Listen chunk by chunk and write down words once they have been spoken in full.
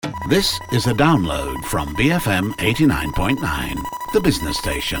This is a download from BFM 89.9, the business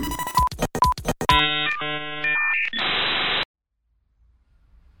station.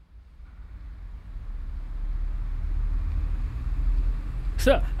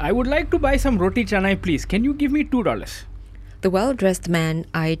 Sir, I would like to buy some roti canai, please. Can you give me $2? The well-dressed man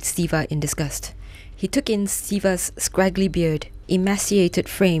eyed Siva in disgust. He took in Siva's scraggly beard, emaciated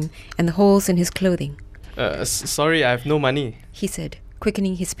frame, and the holes in his clothing. Sorry, I have no money, he said,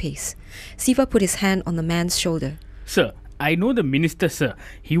 quickening his pace. Siva put his hand on the man's shoulder. Sir, I know the minister, sir.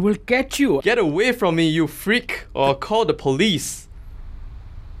 He will catch you. Get away from me, you freak, or I'll call the police.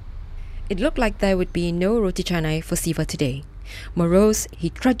 It looked like there would be no roti canai for Siva today. Morose, he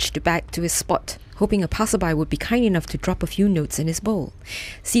trudged back to his spot, hoping a passerby would be kind enough to drop a few notes in his bowl.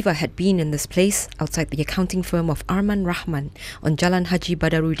 Siva had been in this place, outside the accounting firm of Arman Rahman, on Jalan Haji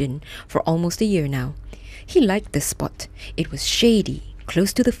Badaruddin, for almost a year now. He liked this spot. It was shady,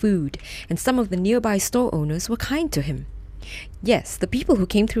 close to the food, and some of the nearby store owners were kind to him. Yes, the people who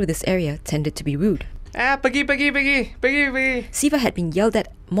came through this area tended to be rude. Pergi. Siva had been yelled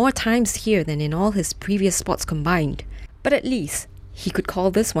at more times here than in all his previous spots combined. But at least he could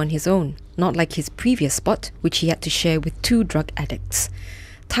call this one his own, not like his previous spot, which he had to share with 2 drug addicts.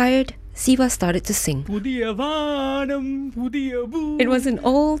 Tired, Siva started to sing. It was an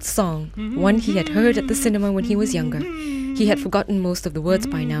old song, one he had heard at the cinema when he was younger. He had forgotten most of the words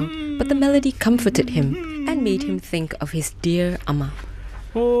by now, but the melody comforted him and made him think of his dear Amma.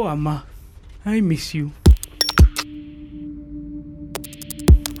 Oh, Amma, I miss you.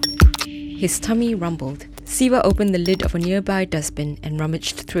 His tummy rumbled. Siva opened the lid of a nearby dustbin and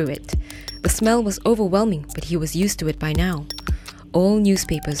rummaged through it. The smell was overwhelming, but he was used to it by now. Old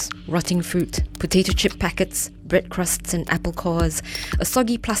newspapers, rotting fruit, potato chip packets, bread crusts and apple cores, a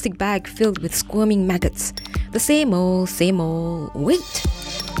soggy plastic bag filled with squirming maggots. The same old, same old. Wait!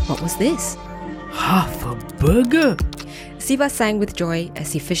 What was this? Half a burger? Siva sang with joy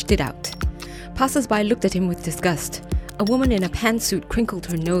as he fished it out. Passers-by looked at him with disgust. A woman in a pantsuit crinkled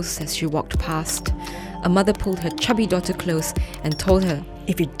her nose as she walked past. A mother pulled her chubby daughter close and told her,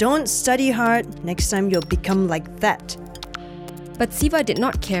 "If you don't study hard, next time you'll become like that." But Siva did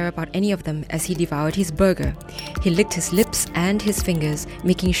not care about any of them as he devoured his burger. He licked his lips and his fingers,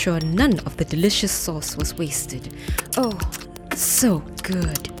 making sure none of the delicious sauce was wasted. Oh, so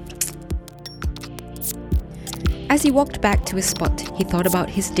good. As he walked back to his spot, he thought about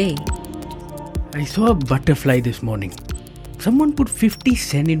his day. I saw a butterfly this morning. Someone put 50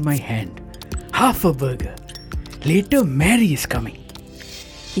 cents in my hand. Half a burger. Later, Mary is coming.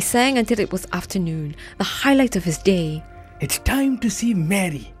 He sang until it was afternoon, the highlight of his day. It's time to see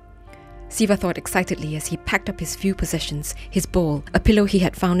Mary. Siva thought excitedly as he packed up his few possessions, his bowl, a pillow he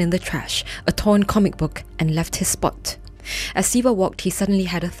had found in the trash, a torn comic book, and left his spot. As Siva walked, he suddenly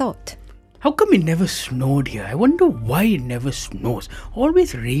had a thought. How come it never snowed here? I wonder why it never snows.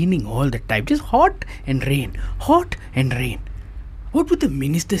 Always raining all the time. Just hot and rain. Hot and rain. What would the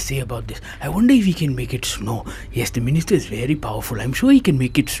minister say about this? I wonder if he can make it snow. Yes, the minister is very powerful. I'm sure he can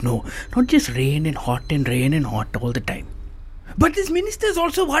make it snow. Not just rain and hot all the time. But these ministers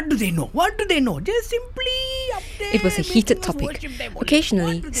also, what do they know? What do they know? Just simply up there. It was a heated topic.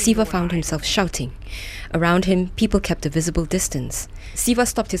 Occasionally, Siva found himself shouting. Around him, people kept a visible distance. Siva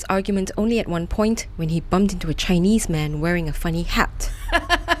stopped his argument only at one point when he bumped into a Chinese man wearing a funny hat.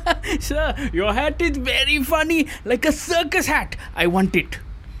 Sir, your hat is very funny, like a circus hat. I want it.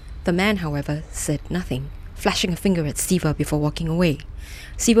 The man, however, said nothing, flashing a finger at Siva before walking away.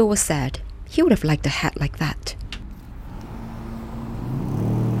 Siva was sad. He would have liked a hat like that.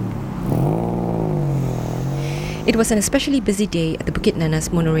 It was an especially busy day at the Bukit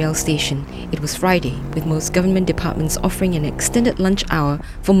Nanas monorail station. It was Friday, with most government departments offering an extended lunch hour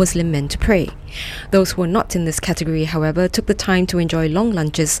for Muslim men to pray. Those who were not in this category, however, took the time to enjoy long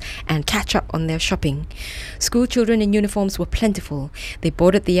lunches and catch up on their shopping. School children in uniforms were plentiful. They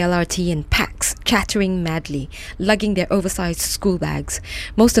boarded the LRT in packs, chattering madly, lugging their oversized school bags.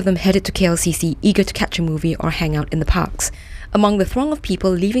 Most of them headed to KLCC, eager to catch a movie or hang out in the parks. Among the throng of people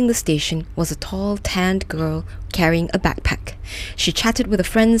leaving the station was a tall, tanned girl carrying a backpack. She chatted with her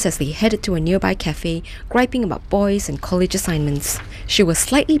friends as they headed to a nearby cafe, griping about boys and college assignments. She was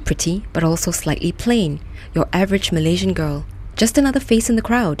slightly pretty, but also slightly plain. Your average Malaysian girl. Just another face in the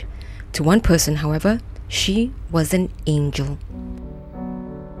crowd. To one person, however, she was an angel.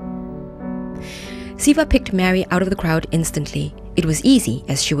 Siva picked Mary out of the crowd instantly. It was easy,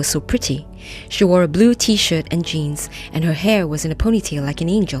 as she was so pretty. She wore a blue t-shirt and jeans, and her hair was in a ponytail like an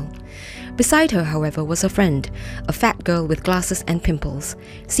angel. Beside her, however, was her friend, a fat girl with glasses and pimples.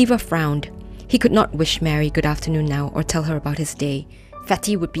 Siva frowned. He could not wish Mary good afternoon now or tell her about his day.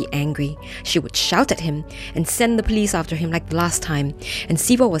 Fatty would be angry. She would shout at him and send the police after him like the last time. And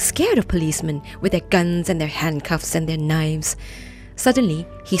Siva was scared of policemen with their guns and their handcuffs and their knives. Suddenly,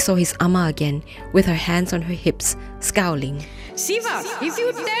 he saw his Amma again, with her hands on her hips, scowling. Siva, if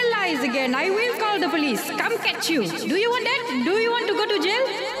you tell lies again, I will call the police. Come catch you. Do you want that? Do you want to go to jail?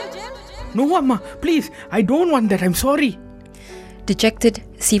 No, Amma, please. I don't want that. I'm sorry. Dejected,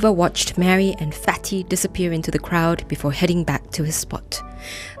 Siva watched Mary and Fatty disappear into the crowd before heading back to his spot.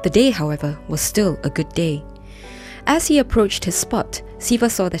 The day, however, was still a good day. As he approached his spot,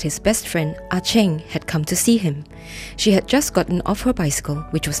 Siva saw that his best friend, Ah Cheng, had come to see him. She had just gotten off her bicycle,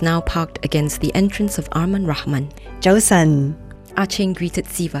 which was now parked against the entrance of Arman Rahman. Jausan. Ah Cheng greeted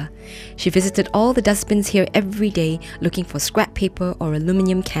Siva. She visited all the dustbins here every day, looking for scrap paper or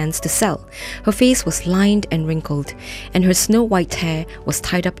aluminium cans to sell. Her face was lined and wrinkled, and her snow-white hair was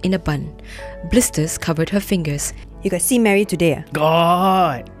tied up in a bun. Blisters covered her fingers. You got see Mary today?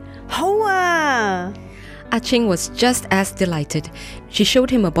 God. How ah? Ah Cheng was just as delighted. She showed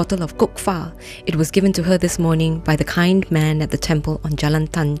him a bottle of Kok Fa. It was given to her this morning by the kind man at the temple on Jalan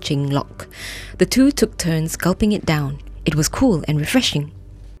Tan Ching Lok. The two took turns gulping it down. It was cool and refreshing.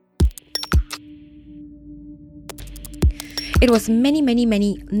 It was many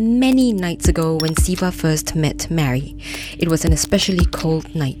nights ago when Siva first met Mary. It was an especially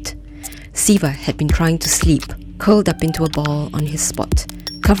cold night. Siva had been trying to sleep, curled up into a ball on his spot,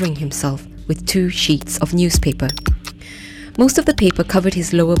 covering himself with 2 sheets of newspaper. Most of the paper covered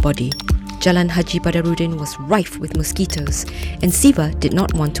his lower body. Jalan Haji Badarudin was rife with mosquitoes, and Siva did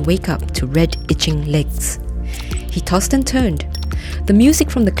not want to wake up to red itching legs. He tossed and turned. The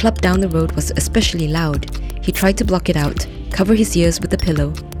music from the club down the road was especially loud. He tried to block it out, cover his ears with a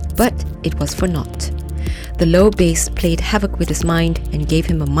pillow, but it was for naught. The low bass played havoc with his mind and gave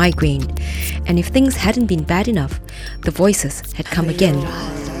him a migraine. And if things hadn't been bad enough, the voices had come again.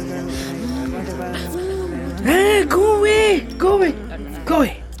 Hey, go away! Go away! Go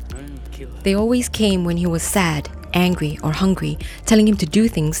away! They always came when he was sad, angry or hungry, telling him to do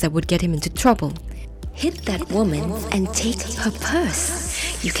things that would get him into trouble. Hit that woman and take her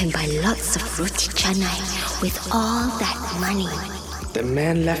purse. You can buy lots of roti canai with all that money. The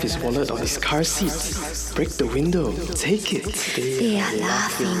man left his wallet on his car seat. Break the window. Take it. They are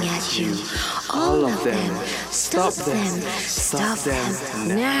laughing at you. All of them. Stop them. Stop them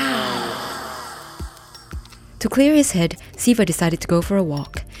now. To clear his head, Siva decided to go for a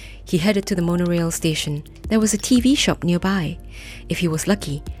walk. He headed to the monorail station. There was a TV shop nearby. If he was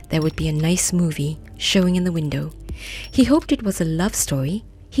lucky, there would be a nice movie showing in the window. He hoped it was a love story.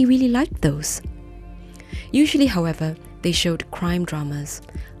 He really liked those. Usually, however, they showed crime dramas,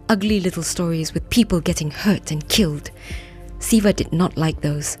 ugly little stories with people getting hurt and killed. Siva did not like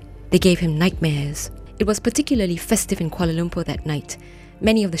those. They gave him nightmares. It was particularly festive in Kuala Lumpur that night.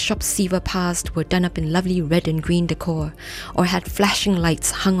 Many of the shops Siva passed were done up in lovely red and green decor, or had flashing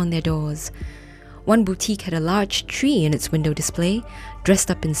lights hung on their doors. One boutique had a large tree in its window display, dressed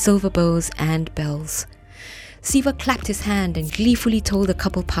up in silver bows and bells. Siva clapped his hand and gleefully told the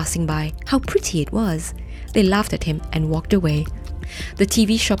couple passing by how pretty it was. They laughed at him and walked away. The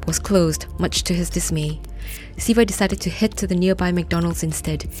TV shop was closed, much to his dismay. Siva decided to head to the nearby McDonald's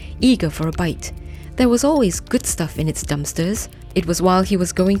instead, eager for a bite. There was always good stuff in its dumpsters. It was while he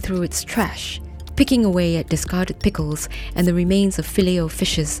was going through its trash, picking away at discarded pickles and the remains of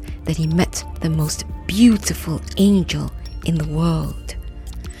filet-o-fishes, that he met the most beautiful angel in the world.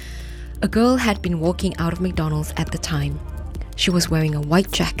 A girl had been walking out of McDonald's at the time. She was wearing a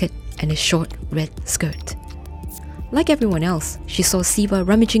white jacket and a short red skirt. Like everyone else, she saw Siva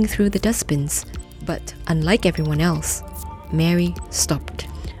rummaging through the dustbins. But unlike everyone else, Mary stopped.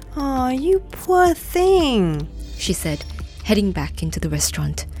 Oh, you poor thing, she said, heading back into the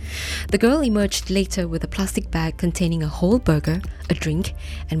restaurant. The girl emerged later with a plastic bag containing a whole burger, a drink,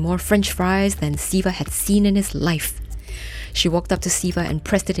 and more French fries than Siva had seen in his life. She walked up to Siva and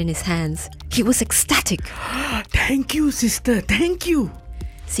pressed it in his hands. He was ecstatic. Thank you, sister. Thank you.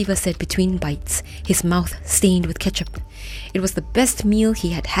 Siva said between bites, his mouth stained with ketchup. It was the best meal he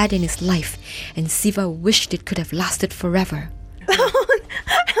had had in his life, and Siva wished it could have lasted forever.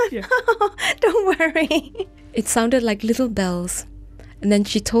 Don't worry. It sounded like little bells. And then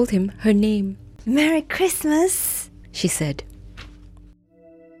she told him her name. Merry Christmas, she said.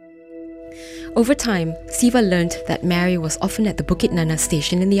 Over time, Siva learned that Mary was often at the Bukit Nana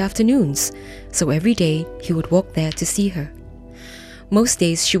station in the afternoons, so every day he would walk there to see her. Most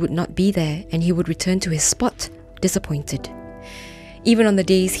days she would not be there, and he would return to his spot, disappointed. Even on the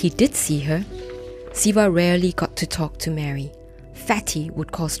days he did see her, Siva rarely got to talk to Mary. Fatty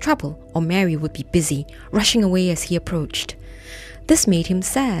would cause trouble, or Mary would be busy, rushing away as he approached. This made him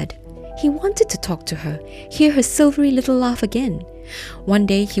sad. He wanted to talk to her, hear her silvery little laugh again. One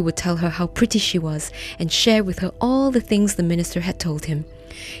day he would tell her how pretty she was and share with her all the things the minister had told him.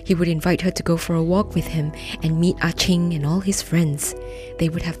 He would invite her to go for a walk with him and meet Ah Ching and all his friends. They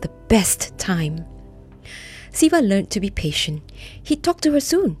would have the best time. Siva learned to be patient. He'd talk to her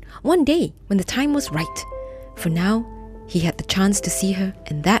soon, one day, when the time was right. For now, he had the chance to see her,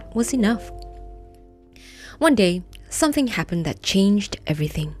 and that was enough. One day, something happened that changed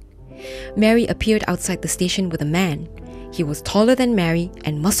everything. Mary appeared outside the station with a man. He was taller than Mary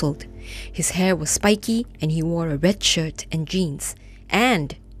and muscled. His hair was spiky and he wore a red shirt and jeans.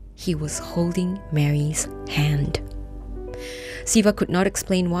 And he was holding Mary's hand. Siva could not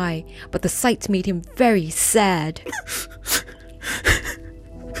explain why, but the sight made him very sad.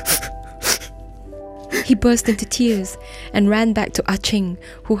 He burst into tears and ran back to Ah Ching,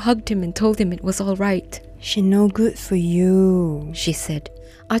 who hugged him and told him it was all right. She no good for you, she said.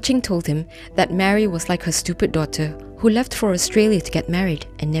 Ah Ching told him that Mary was like her stupid daughter, who left for Australia to get married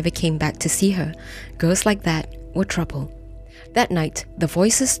and never came back to see her. Girls like that were trouble. That night, the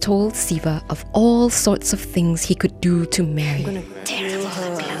voices told Siva of all sorts of things he could do to Mary. I'm gonna kill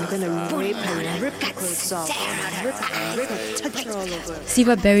her, I'm gonna rape her, rip her clothes off, rip her, touch her all over.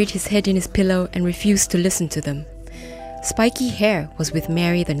 Siva buried his head in his pillow and refused to listen to them. Spiky Hair was with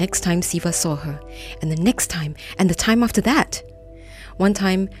Mary the next time Siva saw her, and the next time, and the time after that. One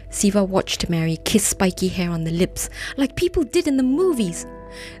time, Siva watched Mary kiss Spiky Hair on the lips, like people did in the movies.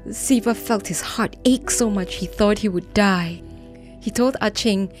 Siva felt his heart ache so much he thought he would die. He told Ah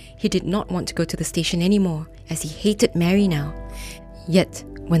Ching he did not want to go to the station anymore, as he hated Mary now. Yet,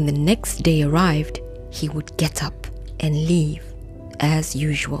 when the next day arrived, he would get up and leave, as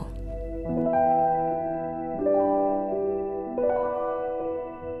usual.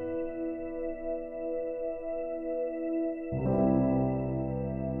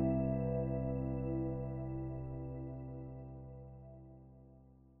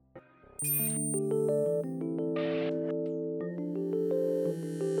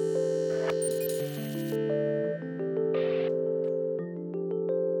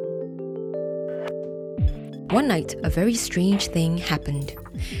 One night, a very strange thing happened.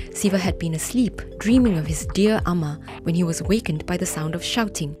 Siva had been asleep, dreaming of his dear Amma, when he was awakened by the sound of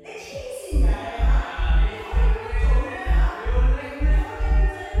shouting.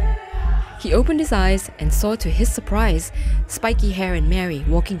 He opened his eyes and saw, to his surprise, Spiky Hair and Mary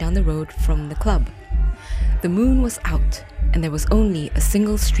walking down the road from the club. The moon was out, and there was only a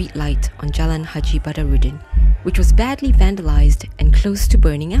single street light on Jalan Haji Badarudin, which was badly vandalized and close to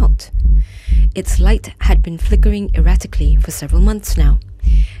burning out. Its light had been flickering erratically for several months now.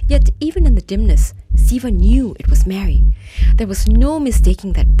 Yet even in the dimness, Siva knew it was Mary. There was no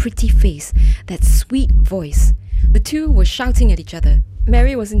mistaking that pretty face, that sweet voice. The two were shouting at each other.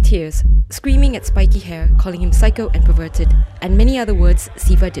 Mary was in tears, screaming at Spiky Hair, calling him psycho and perverted, and many other words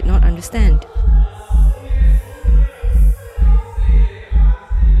Siva did not understand.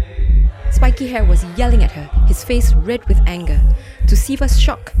 Spiky Hair was yelling at her, his face red with anger. To Siva's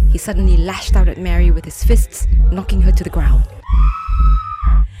shock, he suddenly lashed out at Mary with his fists, knocking her to the ground.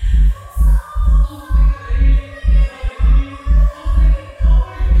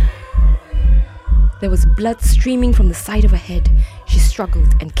 There was blood streaming from the side of her head. She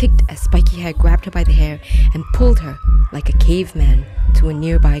struggled and kicked as Spiky Hair grabbed her by the hair and pulled her, like a caveman, to a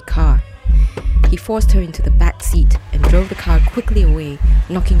nearby car. He forced her into the back seat and drove the car quickly away,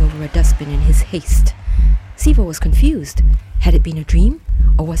 knocking over a dustbin in his haste. Siva was confused. Had it been a dream,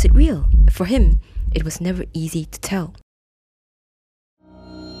 or was it real? For him, it was never easy to tell.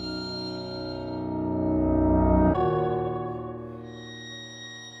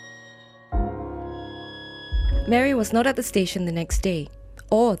 Mary was not at the station the next day,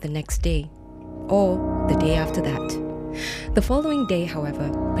 or the next day, or the day after that. The following day, however,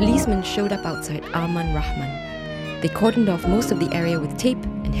 policemen showed up outside Arman Rahman. They cordoned off most of the area with tape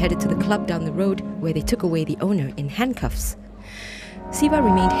and headed to the club down the road, where they took away the owner in handcuffs. Siva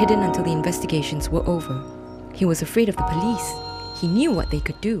remained hidden until the investigations were over. He was afraid of the police. He knew what they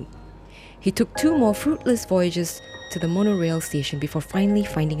could do. He took 2 more fruitless voyages to the monorail station before finally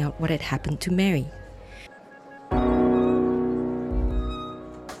finding out what had happened to Mary.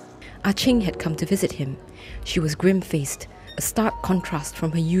 Ah Ching had come to visit him. She was grim-faced, a stark contrast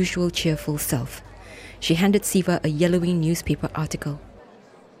from her usual cheerful self. She handed Siva a yellowy newspaper article.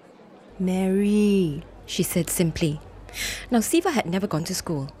 Mary, she said simply. Now, Siva had never gone to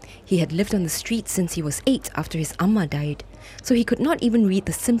school. He had lived on the streets since he was 8 after his Amma died, so he could not even read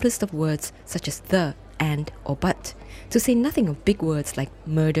the simplest of words such as the and or but, to say nothing of big words like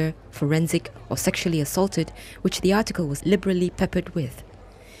murder, forensic, or sexually assaulted, which the article was liberally peppered with.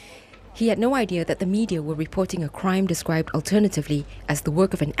 He had no idea that the media were reporting a crime described alternatively as the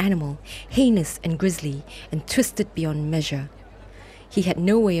work of an animal, heinous and grisly, and twisted beyond measure. He had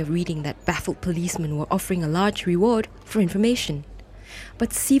no way of reading that baffled policemen were offering a large reward for information.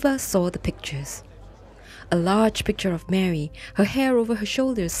 But Siva saw the pictures. A large picture of Mary, her hair over her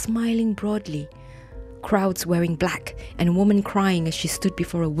shoulders, smiling broadly. Crowds wearing black, and a woman crying as she stood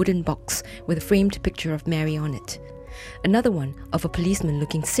before a wooden box with a framed picture of Mary on it. Another one of a policeman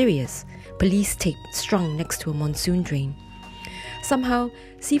looking serious, police tape strung next to a monsoon drain. Somehow,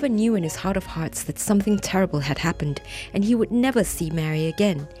 Siva knew in his heart of hearts that something terrible had happened and he would never see Mary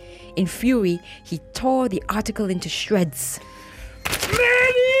again. In fury, he tore the article into shreds.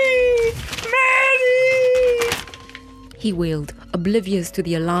 Mary! Mary! He wailed, oblivious to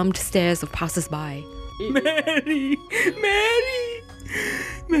the alarmed stares of passers-by. Mary! Mary!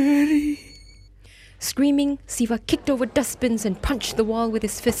 Mary! Screaming, Siva kicked over dustbins and punched the wall with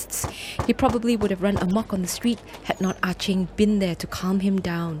his fists. He probably would have run amok on the street had not Ah Ching been there to calm him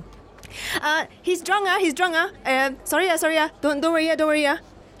down. He's drunk, Sorry, Don't worry.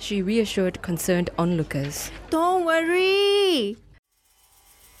 She reassured concerned onlookers. Don't worry.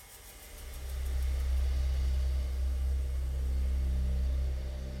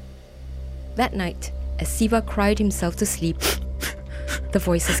 That night, as Siva cried himself to sleep, the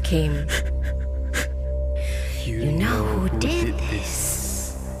voices came. You know who did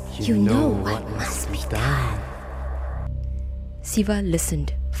this. You know what must be done. Siva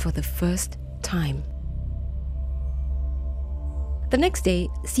listened for the first time. The next day,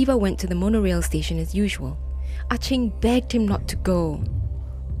 Siva went to the monorail station as usual. Ah Ching begged him not to go.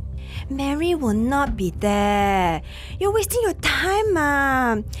 Mary will not be there. You're wasting your time,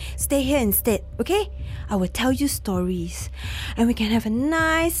 Mom. Stay here instead, okay? I will tell you stories. And we can have a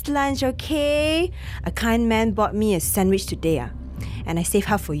nice lunch, okay? A kind man bought me a sandwich today, and I saved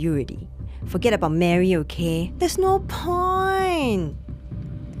half for you already. Forget about Mary, okay? There's no point.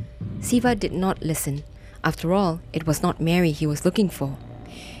 Siva did not listen. After all, it was not Mary he was looking for.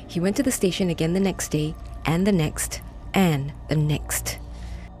 He went to the station again the next day, and the next, and the next.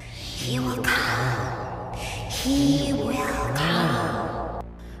 He will come. He will come.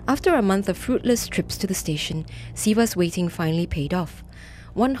 After a month of fruitless trips to the station, Siva's waiting finally paid off.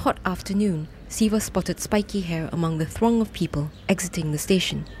 One hot afternoon, Siva spotted spiky hair among the throng of people exiting the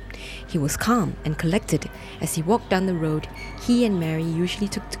station. He was calm and collected as he walked down the road he and Mary usually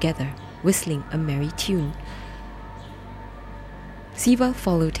took together, whistling a merry tune. Siva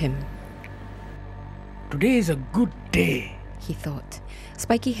followed him. Today is a good day, he thought.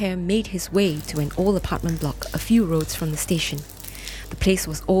 Spiky Hair made his way to an old apartment block a few roads from the station. The place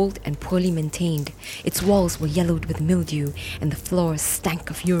was old and poorly maintained. Its walls were yellowed with mildew and the floors stank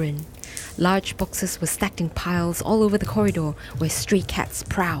of urine. Large boxes were stacked in piles all over the corridor where stray cats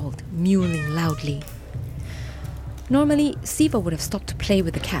prowled, mewling loudly. Normally, Siva would have stopped to play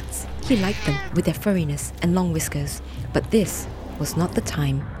with the cats. He liked them with their furriness and long whiskers, but this was not the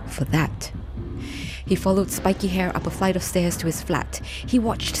time for that. He followed Spiky Hair up a flight of stairs to his flat. He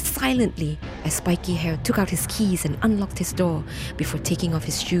watched silently as Spiky Hair took out his keys and unlocked his door before taking off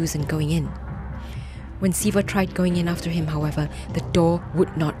his shoes and going in. When Siva tried going in after him, however, the door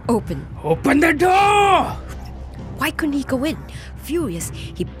would not open. Open the door! Why couldn't he go in? Furious,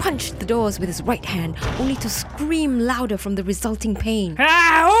 he punched the doors with his right hand, only to scream louder from the resulting pain.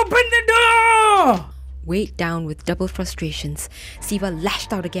 Open the door! Weighed down with double frustrations, Siva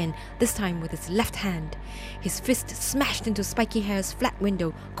lashed out again, this time with his left hand. His fist smashed into Spiky Hair's flat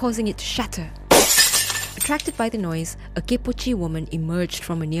window, causing it to shatter. Attracted by the noise, a Kepochi woman emerged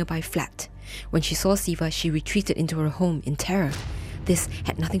from a nearby flat. When she saw Siva, she retreated into her home in terror. This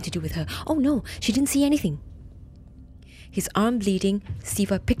had nothing to do with her. Oh no, she didn't see anything. His arm bleeding,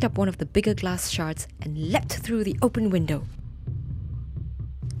 Siva picked up one of the bigger glass shards and leapt through the open window.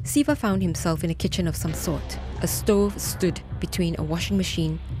 Siva found himself in a kitchen of some sort. A stove stood between a washing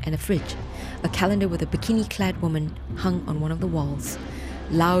machine and a fridge. A calendar with a bikini-clad woman hung on one of the walls.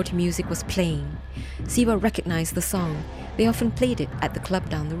 Loud music was playing. Siva recognized the song. They often played it at the club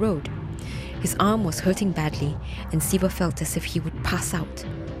down the road. His arm was hurting badly, and Siva felt as if he would pass out.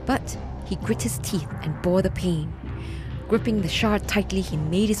 But he grit his teeth and bore the pain. Gripping the shard tightly, he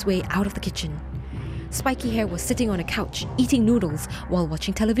made his way out of the kitchen. Spiky Hair was sitting on a couch, eating noodles while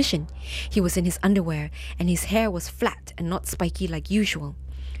watching television. He was in his underwear, and his hair was flat and not spiky like usual.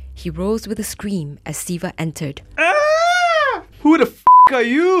 He rose with a scream as Siva entered. Ah! Who the f*** are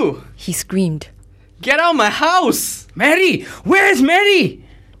you? He screamed. Get out of my house! Mary! Where's Mary?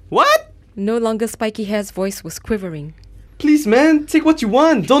 What? No longer Spiky Hair's voice was quivering. Please, man, take what you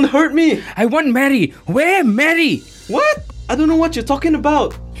want. Don't hurt me. I want Mary. Where Mary? What? I don't know what you're talking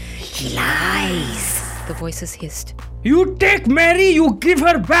about. He lies. The voices hissed. You take Mary, you give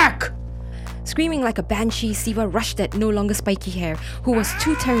her back. Screaming like a banshee, Siva rushed at No Longer Spiky Hair, who was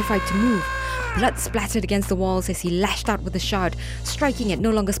too terrified to move. Blood splattered against the walls as he lashed out with a shard, striking at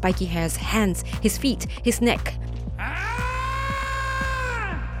No Longer Spiky Hair's hands, his feet, his neck.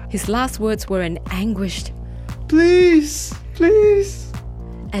 His last words were an anguished, Please, please.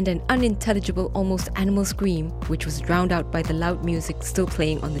 and an unintelligible, almost animal scream, which was drowned out by the loud music still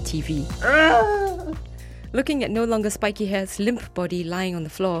playing on the TV. Looking at No Longer Spiky Hair's limp body lying on the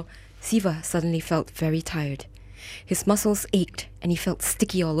floor, Siva suddenly felt very tired. His muscles ached and he felt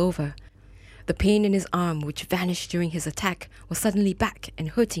sticky all over. The pain in his arm, which vanished during his attack, was suddenly back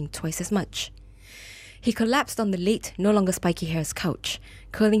and hurting twice as much. He collapsed on the late No Longer Spiky Hair's couch,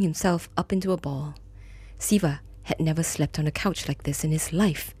 curling himself up into a ball. Siva had never slept on a couch like this in his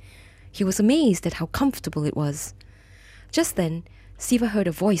life. He was amazed at how comfortable it was. Just then, Siva heard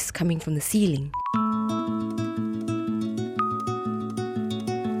a voice coming from the ceiling.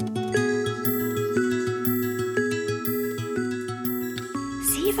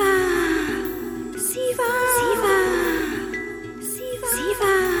 Siva! Siva! Siva! Siva!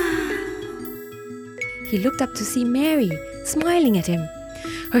 Siva! He looked up to see Mary, smiling at him.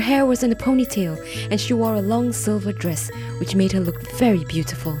 Her hair was in a ponytail, and she wore a long silver dress, which made her look very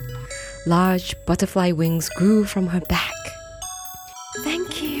beautiful. Large butterfly wings grew from her back.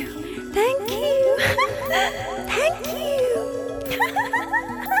 Thank you! Thank you! Thank you!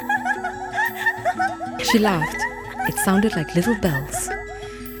 She laughed. It sounded like little bells.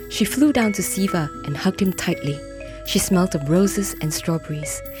 She flew down to Siva and hugged him tightly. She smelt of roses and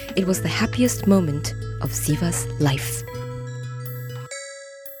strawberries. It was the happiest moment of Siva's life.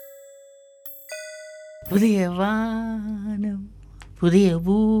 പുതിയ വാനം പുതിയ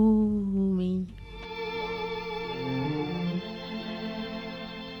ഭൂമി.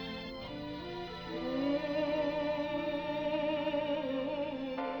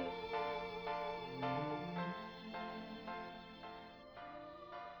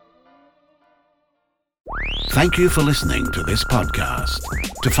 Thank you for listening to this podcast.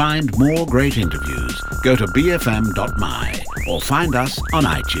 To find more great interviews, go to bfm.my or find us on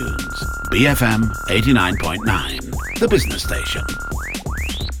iTunes. BFM 89.9, the business station.